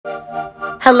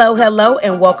Hello, hello,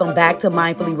 and welcome back to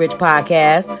Mindfully Rich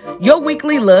Podcast, your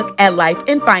weekly look at life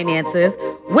and finances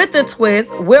with a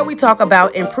twist where we talk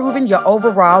about improving your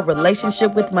overall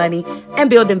relationship with money and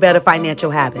building better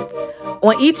financial habits.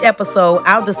 On each episode,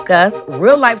 I'll discuss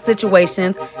real life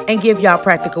situations and give y'all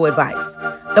practical advice.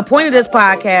 The point of this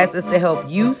podcast is to help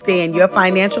you stay in your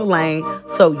financial lane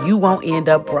so you won't end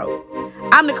up broke.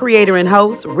 I'm the creator and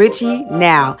host, Richie.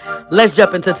 Now, let's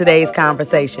jump into today's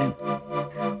conversation.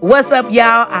 What's up,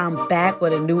 y'all? I'm back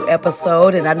with a new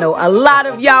episode, and I know a lot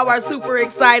of y'all are super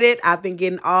excited. I've been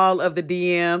getting all of the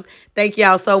DMs. Thank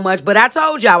y'all so much. But I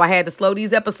told y'all I had to slow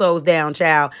these episodes down,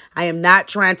 child. I am not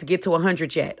trying to get to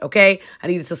 100 yet, okay? I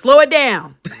needed to slow it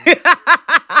down.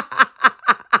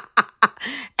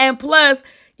 And plus,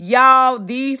 y'all,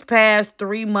 these past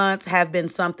 3 months have been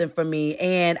something for me.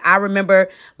 And I remember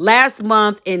last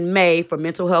month in May for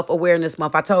Mental Health Awareness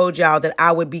Month, I told y'all that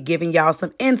I would be giving y'all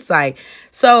some insight.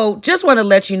 So just want to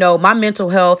let you know my mental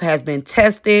health has been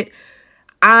tested.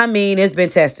 I mean, it's been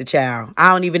tested, child.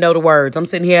 I don't even know the words. I'm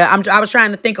sitting here. I was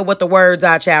trying to think of what the words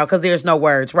are, child, because there's no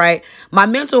words, right? My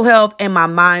mental health and my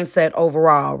mindset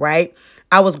overall, right?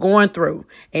 I was going through.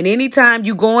 And anytime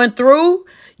you going through,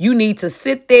 you need to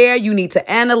sit there, you need to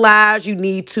analyze, you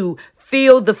need to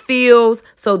feel the feels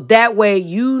so that way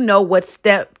you know what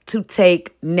step to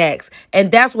take next.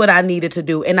 And that's what I needed to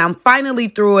do. And I'm finally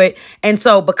through it. And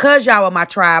so because y'all are my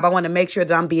tribe, I want to make sure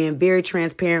that I'm being very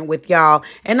transparent with y'all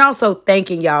and also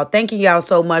thanking y'all. Thanking y'all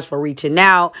so much for reaching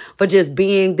out, for just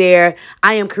being there.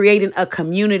 I am creating a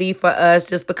community for us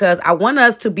just because I want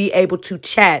us to be able to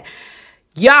chat.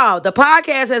 Y'all, the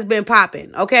podcast has been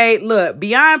popping, okay? Look,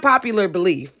 beyond popular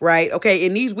belief, right? Okay,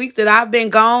 in these weeks that I've been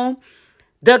gone,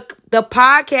 the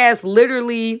podcast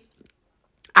literally,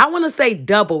 I want to say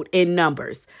doubled in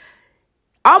numbers.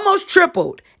 Almost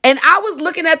tripled. And I was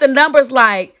looking at the numbers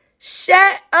like,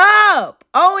 shut up.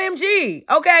 OMG.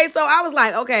 Okay, so I was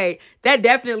like, okay, that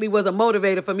definitely was a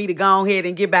motivator for me to go ahead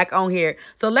and get back on here.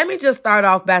 So let me just start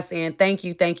off by saying thank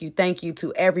you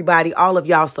to everybody, all of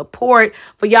y'all support,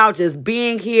 for y'all just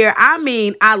being here. I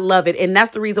mean, I love it. And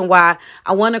that's the reason why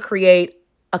I want to create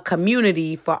a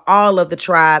community for all of the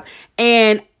tribe.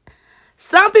 And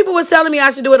some people was telling me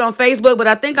I should do it on Facebook, but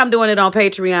I think I'm doing it on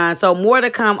Patreon. So more to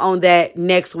come on that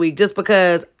next week, just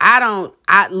because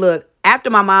look,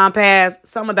 after my mom passed,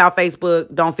 something about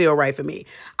Facebook don't feel right for me.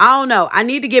 I don't know. I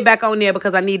need to get back on there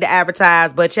because I need to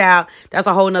advertise. But child, that's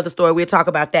a whole nother story. We'll talk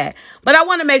about that. But I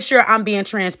want to make sure I'm being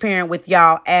transparent with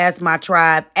y'all as my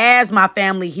tribe, as my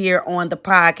family here on the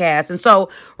podcast. And so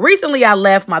recently I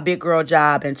left my big girl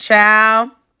job, and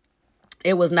child,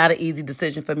 it was not an easy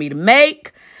decision for me to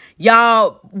make.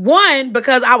 Y'all, one,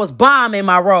 because I was bomb in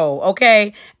my role,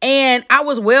 okay? And I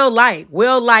was well-liked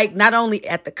not only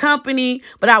at the company,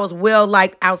 but I was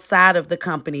well-liked outside of the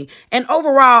company. And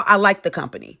overall, I liked the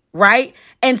company, right?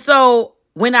 And so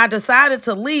when I decided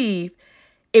to leave,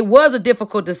 it was a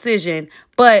difficult decision.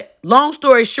 But long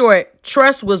story short,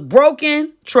 trust was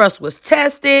broken, trust was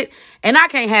tested, and I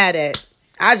can't have that.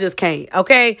 I just can't,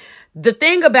 okay? The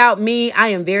thing about me, I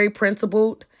am very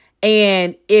principled.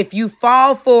 And if you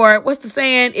fall for it, what's the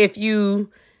saying? If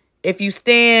you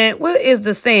stand, what is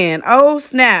the saying? Oh,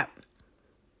 snap.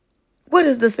 What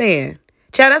is the saying?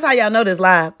 Child, that's how y'all know this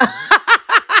live.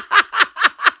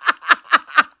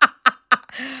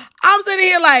 I'm sitting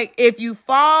here like, if you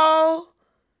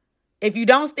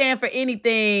don't stand for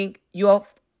anything,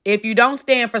 if you don't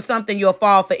stand for something, you'll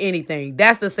fall for anything.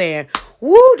 That's the saying.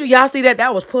 Woo, do y'all see that?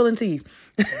 That was pulling teeth.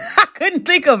 I couldn't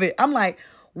think of it. I'm like,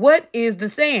 what is the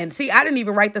saying? See, I didn't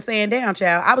even write the saying down,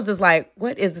 child. I was just like,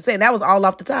 what is the saying? That was all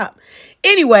off the top.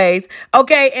 Anyways,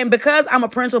 okay, and because I'm a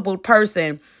principled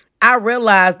person, I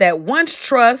realized that once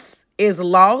trust is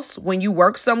lost when you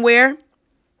work somewhere,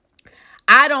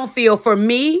 for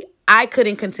me, I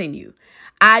couldn't continue.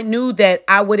 I knew that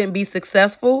I wouldn't be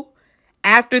successful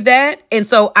after that. And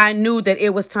so I knew that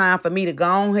it was time for me to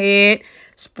go ahead,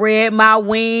 spread my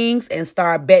wings, and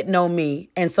start betting on me.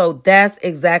 And so that's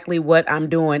exactly what I'm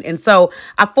doing. And so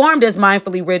I formed this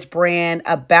Mindfully Rich brand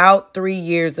about 3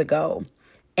 years ago.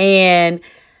 And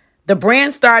the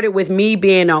brand started with me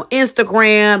being on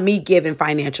Instagram, me giving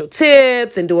financial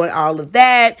tips and doing all of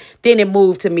that. Then it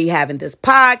moved to me having this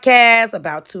podcast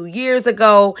about 2 years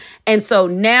ago. And so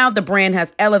now the brand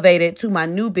has elevated to my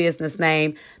new business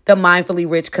name, The Mindfully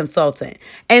Rich Consultant.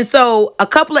 And so a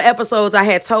couple of episodes I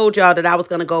had told y'all that I was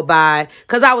going to go by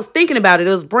because I was thinking about it. It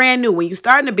was brand new. When you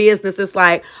start in a business, it's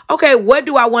like, okay, what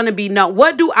do I want to be known?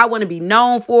 What do I want to be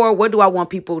known for? What do I want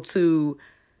people to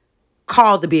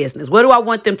call the business? What do I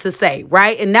want them to say?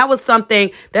 Right. And that was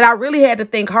something that I really had to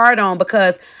think hard on,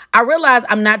 because I realized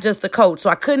I'm not just a coach. So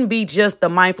I couldn't be just the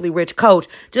Mindfully Rich coach,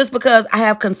 just because I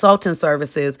have consulting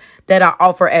services that I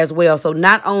offer as well. So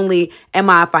not only am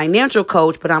I a financial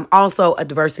coach, but I'm also a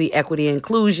diversity, equity,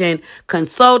 inclusion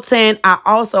consultant. I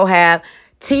also have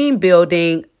team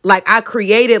building. Like, I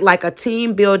created like a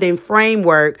team building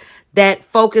framework that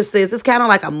focuses, it's kind of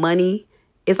like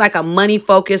it's like a money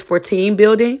focus for team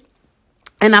building.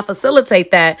 And I facilitate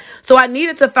that. So I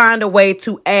needed to find a way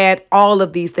to add all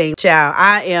of these things. Child,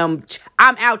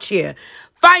 I'm out here.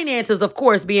 Finances, of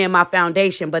course, being my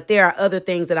foundation, but there are other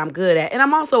things that I'm good at. And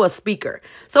I'm also a speaker.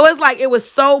 So it's like, it was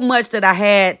so much that I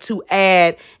had to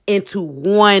add into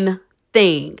one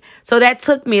thing. So that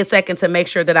took me a second to make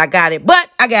sure that I got it, but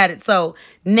I got it. So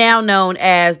now known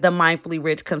as the Mindfully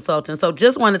Rich Consultant. So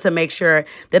just wanted to make sure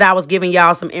that I was giving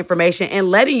y'all some information and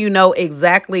letting you know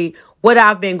exactly what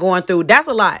I've been going through. That's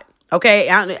a lot. Okay.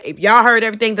 If y'all heard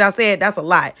everything that I said, that's a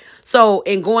lot. So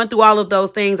in going through all of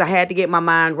those things, I had to get my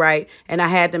mind right. And I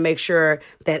had to make sure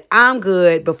that I'm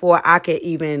good before I could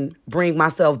even bring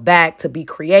myself back to be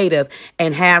creative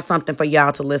and have something for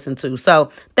y'all to listen to.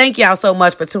 So thank y'all so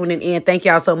much for tuning in. Thank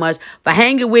y'all so much for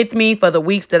hanging with me for the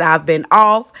weeks that I've been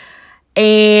off.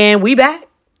 And we back.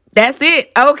 That's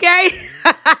it. Okay.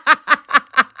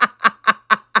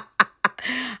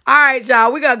 All right,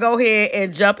 y'all, we're going to go ahead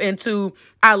and jump into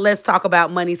our Let's Talk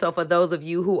About Money. So for those of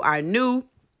you who are new,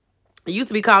 it used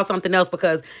to be called something else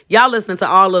because y'all listening to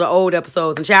all of the old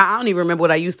episodes. And child, I don't even remember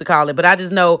what I used to call it, but I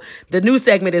just know the new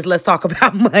segment is Let's Talk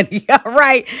About Money. All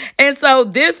right. And so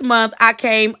this month I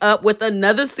came up with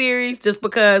another series just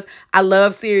because I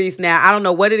love series now. I don't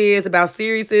know what it is about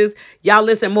series. Y'all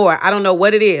listen more. I don't know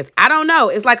what it is. I don't know.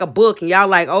 It's like a book and y'all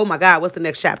like, oh my God, what's the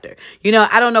next chapter?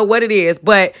 I don't know what it is,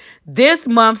 but this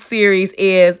month's series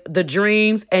is the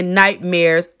Dreams and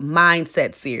Nightmares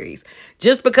Mindset series.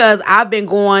 Just because I've been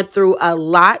going through a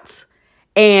lot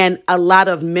and a lot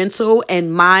of mental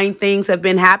and mind things have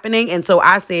been happening. And so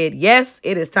I said, yes,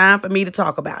 it is time for me to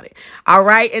talk about it. All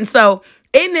right. And so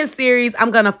in this series,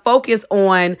 I'm going to focus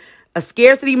on a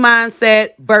scarcity mindset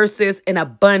versus an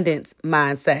abundance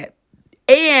mindset,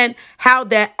 and how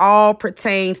that all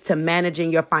pertains to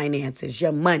managing your finances,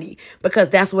 your money, because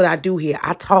that's what I do here.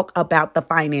 I talk about the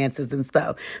finances and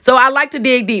stuff. So I like to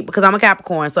dig deep because I'm a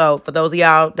Capricorn. So for those of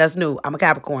y'all that's new, I'm a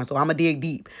Capricorn. So I'm going to dig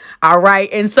deep. All right.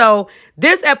 And so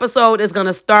this episode is going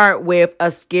to start with a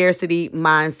scarcity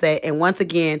mindset. And once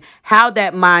again, how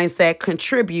that mindset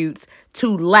contributes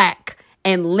to lack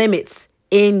and limits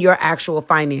in your actual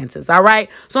finances. All right.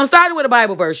 So I'm starting with a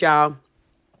Bible verse, y'all.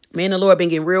 Me and the Lord been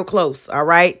getting real close. All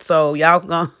right. So y'all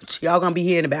gonna be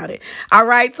hearing about it. All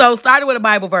right. So starting with a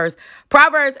Bible verse,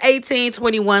 Proverbs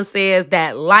 18:21 says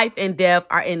that life and death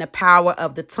are in the power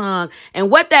of the tongue.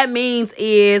 And what that means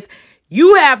is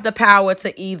you have the power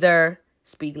to either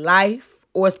speak life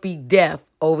or speak death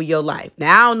over your life.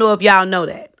 Now, I don't know if y'all know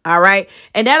that. All right.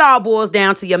 And that all boils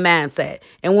down to your mindset.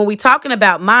 And when we're talking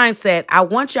about mindset, I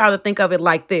want y'all to think of it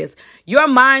like this. Your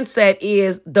mindset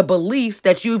is the beliefs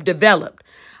that you've developed.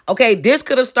 Okay, this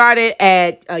could have started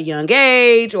at a young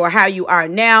age or how you are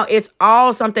now. It's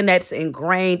all something that's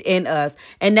ingrained in us.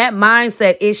 And that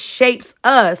mindset, it shapes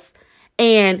us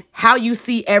and how you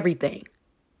see everything.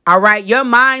 All right. Your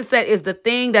mindset is the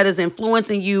thing that is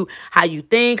influencing you, how you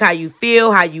think, how you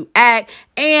feel, how you act,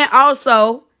 and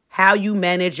also how you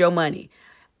manage your money.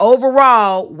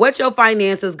 Overall, what your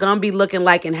finances going to be looking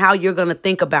like and how you're going to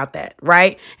think about that.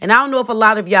 Right. And I don't know if a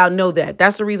lot of y'all know that.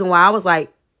 That's the reason why I was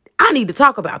like, I need to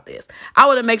talk about this. I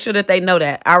want to make sure that they know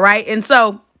that. All right. And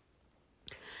so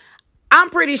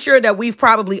I'm pretty sure that we've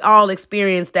probably all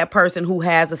experienced that person who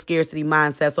has a scarcity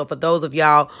mindset. So for those of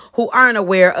y'all who aren't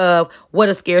aware of what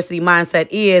a scarcity mindset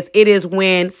is, it is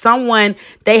when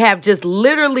they have just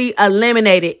literally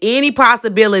eliminated any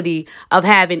possibility of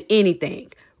having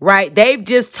anything, right? They've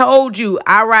just told you,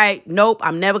 all right, nope,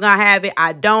 I'm never going to have it.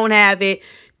 I don't have it.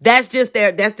 That's just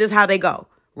how they go,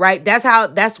 right?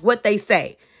 That's what they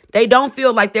say. They don't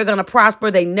feel like they're going to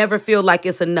prosper. They never feel like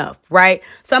it's enough, right?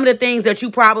 Some of the things that you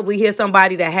probably hear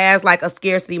somebody that has like a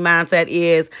scarcity mindset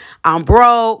is I'm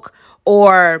broke,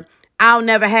 or I'll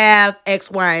never have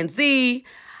X, Y, and Z.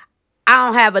 I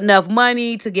don't have enough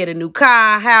money to get a new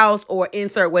car, house, or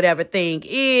insert whatever thing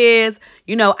is.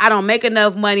 I don't make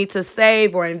enough money to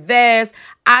save or invest.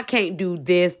 I can't do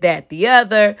this, that, the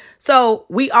other. So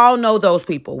we all know those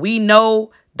people. We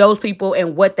know those people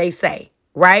and what they say.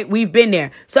 Right? We've been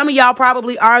there. Some of y'all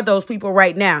probably are those people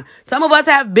right now. Some of us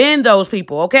have been those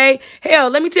people. Okay. Hell,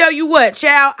 let me tell you what,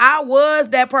 child, I was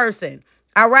that person.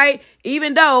 All right.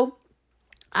 Even though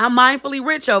I'm mindfully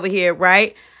rich over here,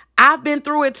 right? I've been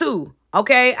through it too.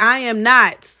 Okay. I am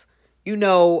not,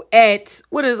 at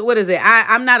what is it?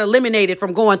 I'm not eliminated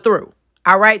from going through.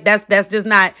 All right. That's just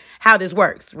not how this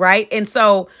works. Right. And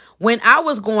so when I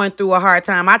was going through a hard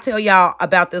time, I tell y'all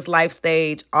about this life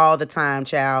stage all the time,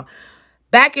 child.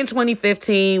 Back in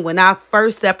 2015, when I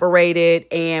first separated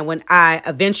and when I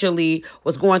eventually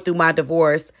was going through my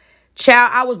divorce,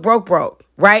 child, I was broke,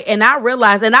 right? And I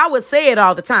realized, and I would say it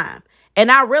all the time, and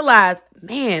I realized,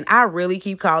 man, I really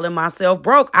keep calling myself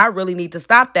broke. I really need to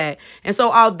stop that. And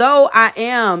so although I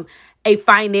am a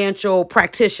financial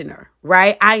practitioner,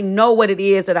 right? I know what it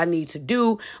is that I need to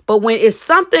do. But when it's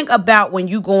something about when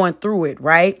you going through it,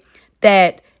 right?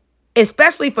 That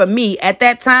especially for me at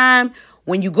that time,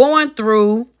 when you going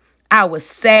through, I was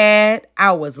sad.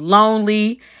 I was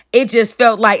lonely. It just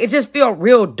felt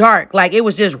real dark. Like it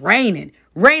was just raining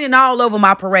all over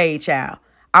my parade, child.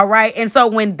 All right. And so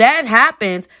when that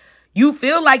happens, you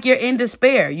feel like you're in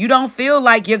despair. You don't feel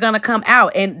like you're going to come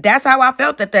out. And that's how I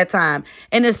felt at that time.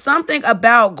 And it's something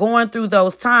about going through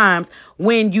those times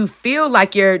when you feel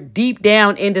like you're deep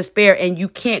down in despair and you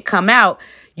can't come out.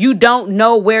 You don't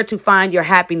know where to find your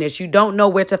happiness. You don't know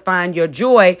where to find your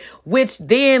joy, which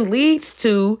then leads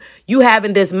to you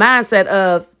having this mindset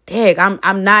of, dang,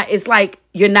 I'm not, it's like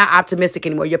you're not optimistic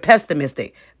anymore. You're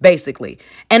pessimistic, basically.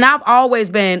 And I've always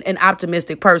been an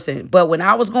optimistic person. But when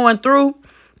I was going through,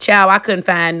 child, I couldn't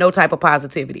find no type of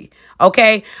positivity.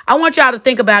 Okay. I want y'all to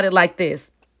think about it like this.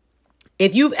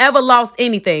 If you've ever lost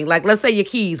anything, like let's say your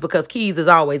keys, because keys is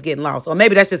always getting lost, or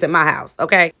maybe that's just in my house,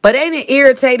 okay? But ain't it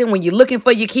irritating when you're looking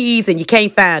for your keys and you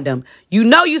can't find them? You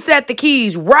know you set the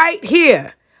keys right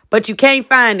here, but you can't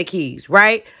find the keys,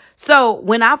 right? So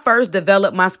when I first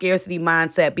developed my scarcity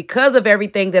mindset, because of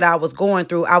everything that I was going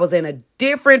through, I was in a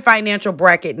different financial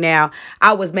bracket now.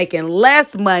 I was making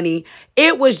less money.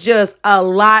 It was just a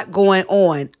lot going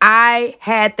on. I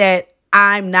had that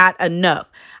I'm not enough.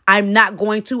 I'm not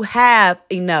going to have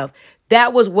enough.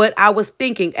 That was what I was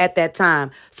thinking at that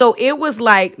time. So it was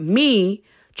like me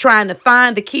trying to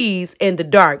find the keys in the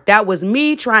dark. That was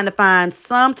me trying to find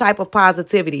some type of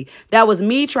positivity. That was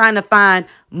me trying to find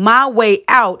my way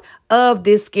out of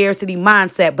this scarcity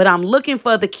mindset. But I'm looking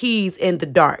for the keys in the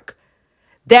dark.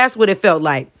 That's what it felt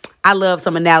like. I love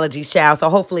some analogies, child. So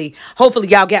hopefully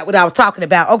y'all get what I was talking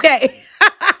about. Okay.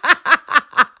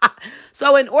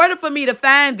 So in order for me to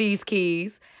find these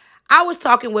keys, I was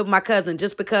talking with my cousin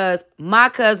just because my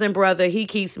cousin brother, he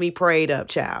keeps me prayed up,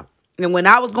 child. And when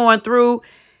I was going through,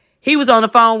 he was on the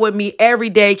phone with me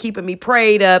every day, keeping me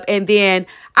prayed up. And then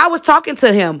I was talking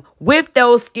to him with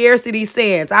those scarcity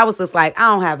sayings. I was just like, I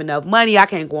don't have enough money. I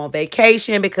can't go on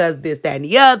vacation because this, that, and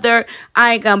the other.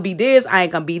 I ain't going to be this. I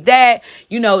ain't going to be that.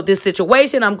 This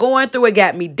situation I'm going through, it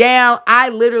got me down. I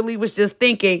literally was just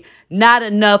thinking not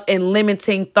enough and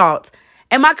limiting thoughts.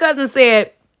 And my cousin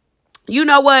said, you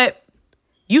know what?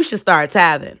 You should start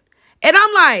tithing. And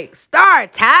I'm like,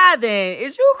 start tithing?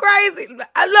 Is you crazy?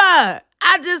 Look,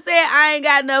 I just said I ain't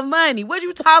got enough money. What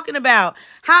you talking about?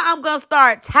 How I'm going to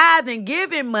start tithing,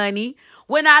 giving money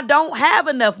when I don't have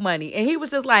enough money? And he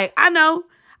was just like, I know,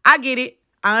 I get it.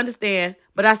 I understand,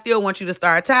 but I still want you to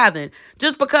start tithing.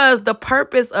 Just because the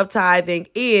purpose of tithing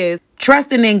is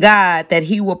trusting in God that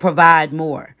he will provide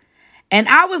more. And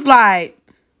I was like,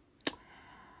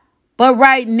 but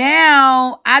right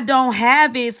now, I don't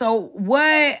have it. So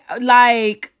what,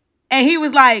 and he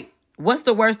was like, what's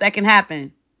the worst that can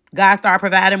happen? God start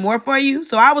providing more for you.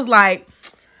 So I was like,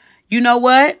 you know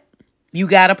what? You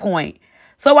got a point.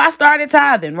 So I started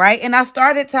tithing, right? And I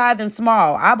started tithing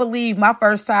small. I believe my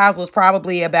first tithe was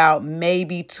probably about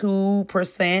maybe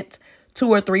 2%, 2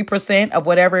 or 3% of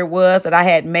whatever it was that I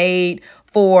had made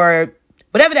for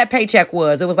whatever that paycheck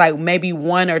was. It was like maybe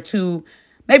 1 or 2,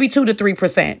 maybe 2 to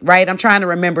 3%, right? I'm trying to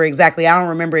remember exactly. I don't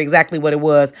remember exactly what it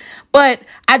was, but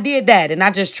I did that. And I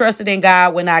just trusted in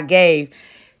God when I gave.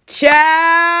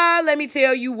 Child, let me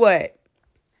tell you what.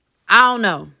 I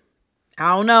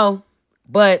don't know.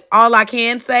 But all I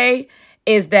can say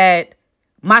is that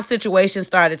my situation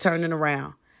started turning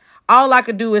around. All I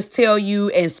could do is tell you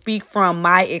and speak from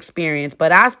my experience.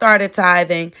 But I started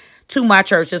tithing to my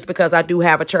church just because I do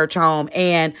have a church home.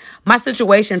 And my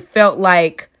situation felt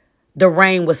like the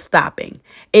rain was stopping.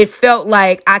 It felt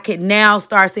like I could now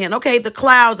start saying, okay, the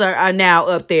clouds are now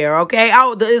up there. Okay.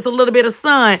 There's a little bit of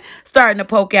sun starting to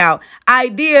poke out.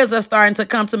 Ideas are starting to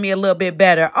come to me a little bit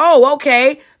better. Oh,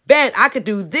 okay. Bet I could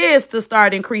do this to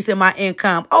start increasing my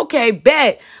income. Okay.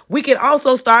 Bet we could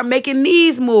also start making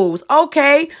these moves.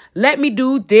 Okay. Let me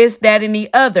do this, that, and the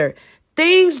other.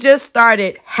 Things just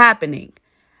started happening.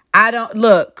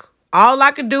 All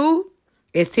I could do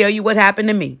is tell you what happened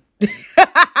to me.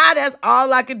 That's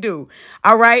all I could do.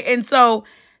 All right. And so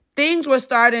things were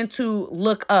starting to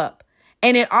look up.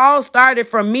 And it all started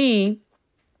from me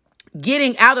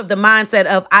getting out of the mindset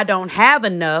of I don't have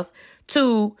enough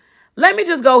to let me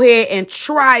just go ahead and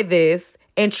try this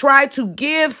and try to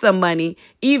give some money,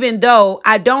 even though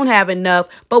I don't have enough,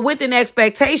 but with an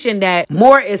expectation that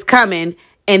more is coming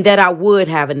and that I would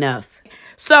have enough.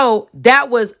 So that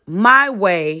was my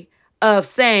way of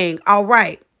saying, all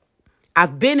right,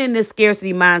 I've been in this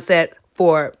scarcity mindset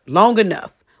for long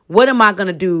enough. What am I going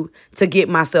to do to get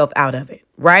myself out of it?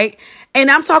 Right? And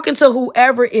I'm talking to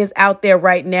whoever is out there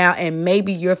right now, and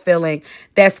maybe you're feeling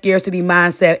that scarcity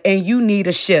mindset and you need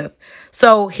a shift.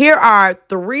 So here are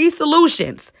 3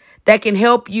 solutions that can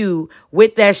help you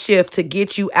with that shift to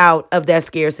get you out of that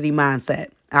scarcity mindset.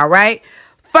 All right.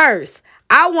 First,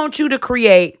 I want you to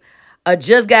create a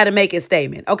just gotta make it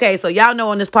statement. Okay. So y'all know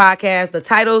on this podcast, the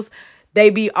titles, they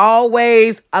be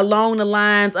always along the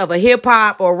lines of a hip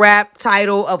hop or rap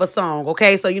title of a song.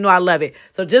 Okay. So, I love it.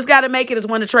 So just gotta make it is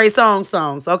one of Trey Songz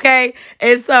songs. Okay.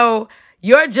 And so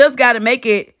your just gotta make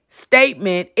it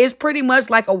statement is pretty much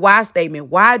like a why statement.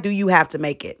 Why do you have to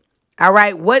make it? All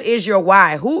right. What is your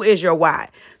why? Who is your why?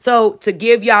 So to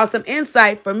give y'all some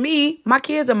insight, for me, my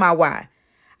kids are my why.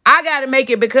 I got to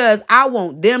make it because I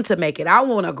want them to make it. I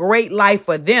want a great life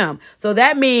for them. So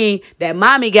that means that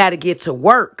mommy got to get to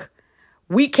work.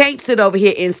 We can't sit over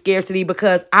here in scarcity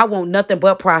because I want nothing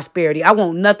but prosperity. I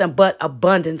want nothing but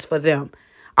abundance for them.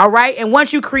 All right. And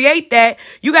once you create that,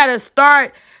 you got to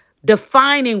start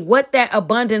defining what that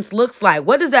abundance looks like.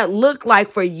 What does that look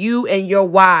like for you and your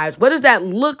wives? What does that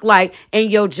look like in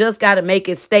your just got to make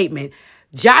it statement?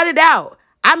 Jot it out.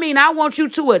 I want you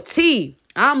to a T.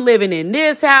 I'm living in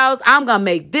this house. I'm going to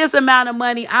make this amount of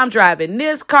money. I'm driving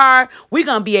this car. We're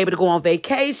going to be able to go on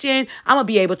vacation. I'm going to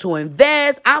be able to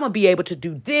invest. I'm going to be able to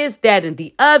do this, that, and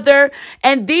the other.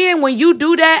 And then when you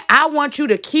do that, I want you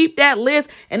to keep that list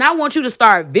and I want you to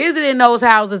start visiting those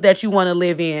houses that you want to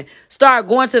live in. Start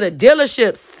going to the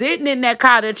dealership, sitting in that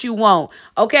car that you want.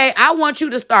 Okay. I want you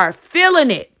to start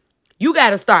feeling it. You got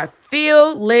to start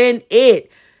feeling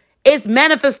it. It's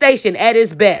manifestation at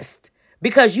its best.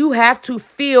 Because you have to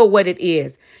feel what it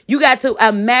is. You got to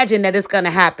imagine that it's going to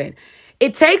happen.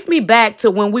 It takes me back to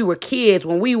when we were kids,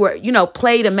 when we were,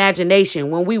 played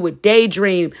imagination, when we would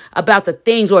daydream about the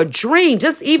things or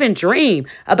just even dream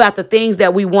about the things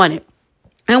that we wanted.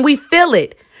 And we feel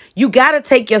it. You got to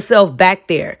take yourself back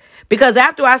there. Because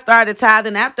after I started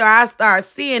tithing, after I started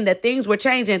seeing that things were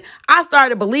changing, I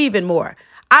started believing more.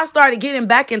 I started getting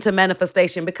back into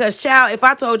manifestation because, child, if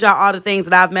I told y'all all the things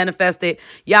that I've manifested,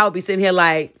 y'all would be sitting here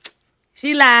like,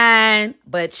 she lying.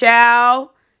 But, child,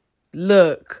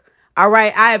 look, all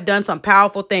right, I have done some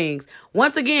powerful things.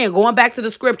 Once again, going back to the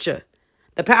scripture,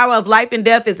 the power of life and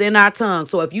death is in our tongue.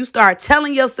 So if you start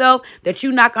telling yourself that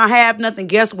you're not going to have nothing,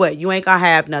 guess what? You ain't going to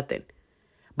have nothing.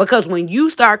 Because when you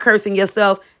start cursing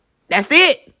yourself, that's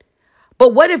it.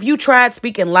 But what if you tried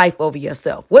speaking life over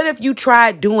yourself? What if you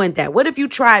tried doing that? What if you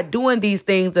tried doing these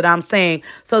things that I'm saying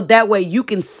so that way you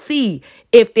can see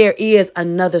if there is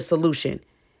another solution?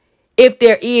 If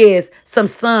there is some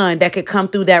sun that could come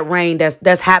through that rain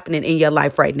that's happening in your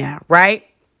life right now, right?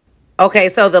 Okay,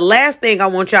 so the last thing I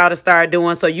want y'all to start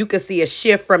doing so you can see a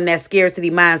shift from that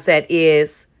scarcity mindset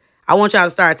is I want y'all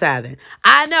to start tithing.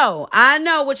 I know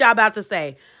what y'all about to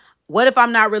say. What if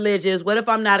I'm not religious? What if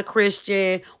I'm not a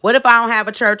Christian? What if I don't have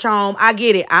a church home? I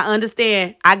get it. I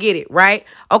understand. I get it, right?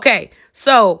 Okay,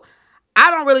 so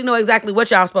I don't really know exactly what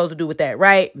y'all supposed to do with that,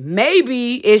 right?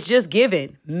 Maybe it's just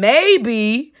giving.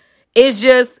 Maybe it's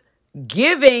just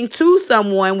giving to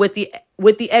someone with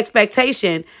the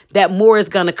expectation that more is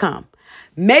going to come.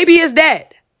 Maybe it's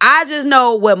that. I just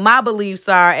know what my beliefs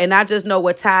are, and I just know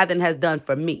what tithing has done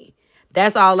for me.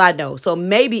 That's all I know. So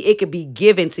maybe it could be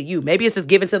given to you. Maybe it's just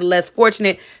given to the less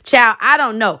fortunate. Child, I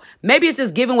don't know. Maybe it's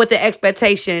just given with the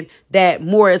expectation that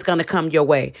more is going to come your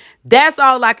way. That's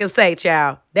all I can say,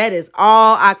 child. That is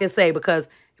all I can say because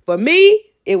for me,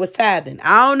 it was tithing.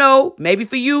 I don't know. Maybe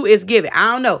for you, it's giving.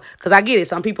 I don't know. Because I get it.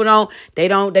 Some people don't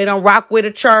rock with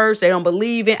a church. They don't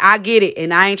believe in. I get it.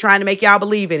 And I ain't trying to make y'all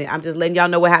believe in it. I'm just letting y'all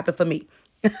know what happened for me.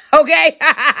 Okay?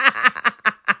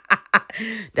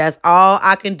 That's all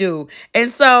I can do. And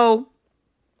so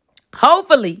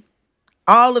hopefully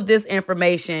all of this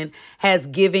information has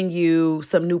given you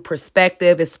some new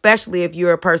perspective, especially if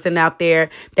you're a person out there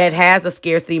that has a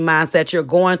scarcity mindset. You're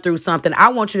going through something. I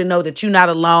want you to know that you're not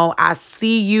alone. I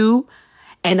see you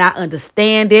and I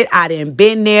understand it. I done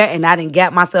been there and I done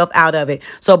got myself out of it.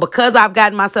 So because I've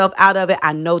gotten myself out of it,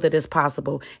 I know that it's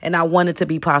possible and I want it to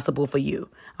be possible for you.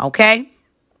 Okay?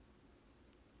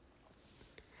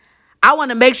 I want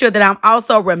to make sure that I'm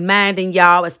also reminding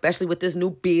y'all, especially with this new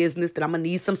business, that I'm going to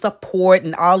need some support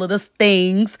and all of those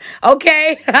things.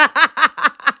 Okay.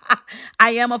 I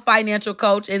am a financial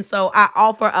coach, and so I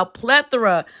offer a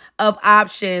plethora of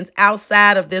options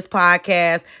outside of this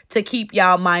podcast to keep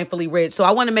y'all mindfully rich. So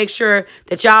I want to make sure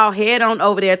that y'all head on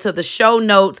over there to the show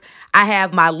notes. I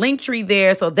have my link tree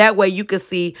there, so that way you can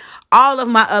see all of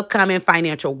my upcoming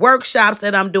financial workshops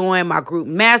that I'm doing, my group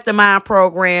mastermind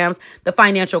programs, the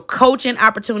financial coaching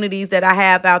opportunities that I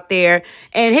have out there.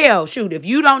 And hell, shoot, if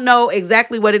you don't know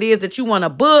exactly what it is that you want to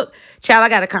book, child, I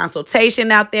got a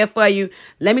consultation out there for you.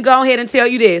 Let me go ahead and tell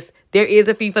you this. There is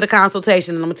a fee for the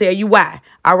consultation, and I'm going to tell you why.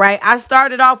 All right. I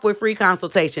started off with free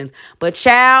consultations, but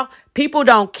child, people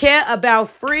don't care about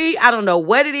free. I don't know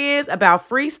what it is about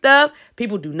free stuff.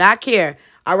 People do not care.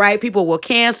 All right. People will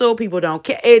cancel. People don't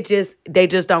care. They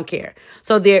just don't care.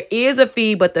 So there is a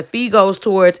fee, but the fee goes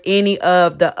towards any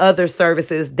of the other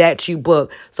services that you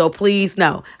book. So please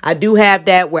know, I do have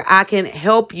that where I can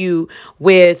help you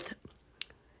with,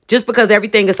 just because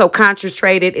everything is so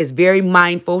concentrated, it's very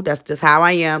mindful. That's just how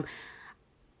I am.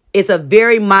 It's a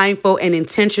very mindful and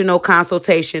intentional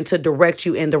consultation to direct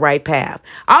you in the right path.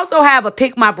 I also have a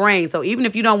pick my brain. So even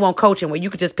if you don't want coaching, where you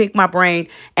could just pick my brain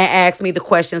and ask me the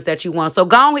questions that you want. So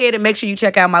go ahead and make sure you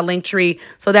check out my link tree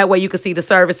so that way you can see the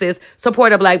services.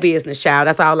 Support a Black business, child.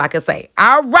 That's all I can say.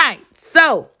 All right.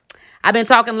 So I've been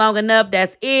talking long enough.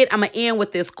 That's it. I'm going to end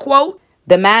with this quote.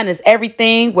 The mind is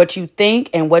everything, what you think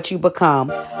and what you become.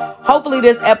 Hopefully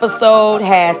this episode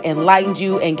has enlightened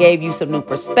you and gave you some new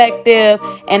perspective.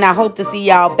 And I hope to see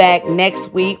y'all back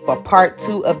next week for part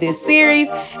 2 of this series.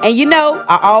 And you know,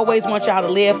 I always want y'all to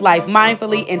live life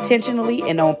mindfully, intentionally,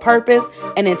 and on purpose.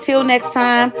 And until next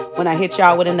time, when I hit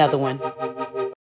y'all with another one.